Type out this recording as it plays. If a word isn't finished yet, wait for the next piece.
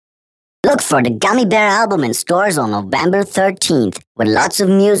Look for the Gummy Bear album in stores on November 13th with lots of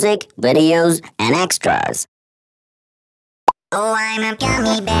music, videos, and extras. Oh, I'm a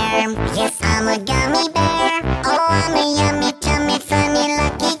gummy bear. Yes, I'm a gummy bear. Oh, I'm a yummy, tummy, funny,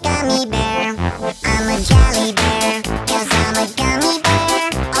 lucky gummy bear. I'm a jelly bear, 'cause I'm a gummy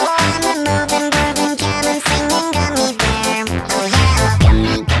bear. Oh, I'm a moving, grooving, jamming, singing gummy bear. Oh, yeah.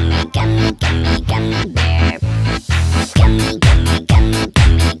 Gummy, gummy, gummy, gummy, gummy bear. Gummy, gummy, gummy,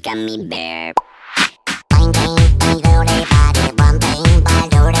 gummy, gummy bear. Bang, bang, bang, do-de, body, bum, bang, ba,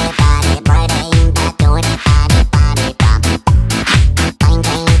 do-de, body, bang, ba, do-de, body, body, bum. Bang,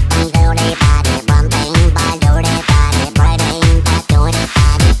 bang, bang, do-de, body, bum, bang, ba, do-de, body, bang, ba, do-de,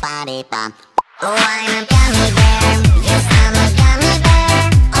 body, body, bum. Oh, I'm a gummy bear. Yes, I'm a gummy bear.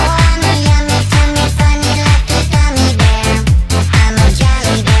 Oh, I'm a yummy, tummy, funny, lucky gummy bear. I'm a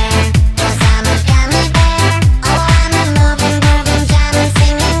jelly bear, 'cause I'm a gummy bear. Oh, I'm a moving, grooving, jamming,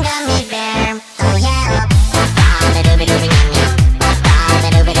 singing gummy bear. Oh, yeah.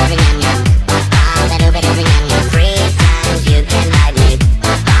 Free times you can ride me.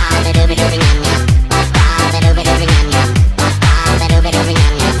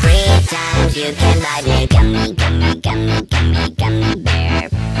 Free times you can ride me. Gummy, gummy, gummy, gummy, gummy bear.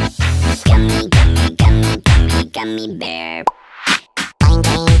 Gummy, gummy, gummy, gummy, gummy bear. Bang,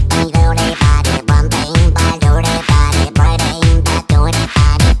 bang,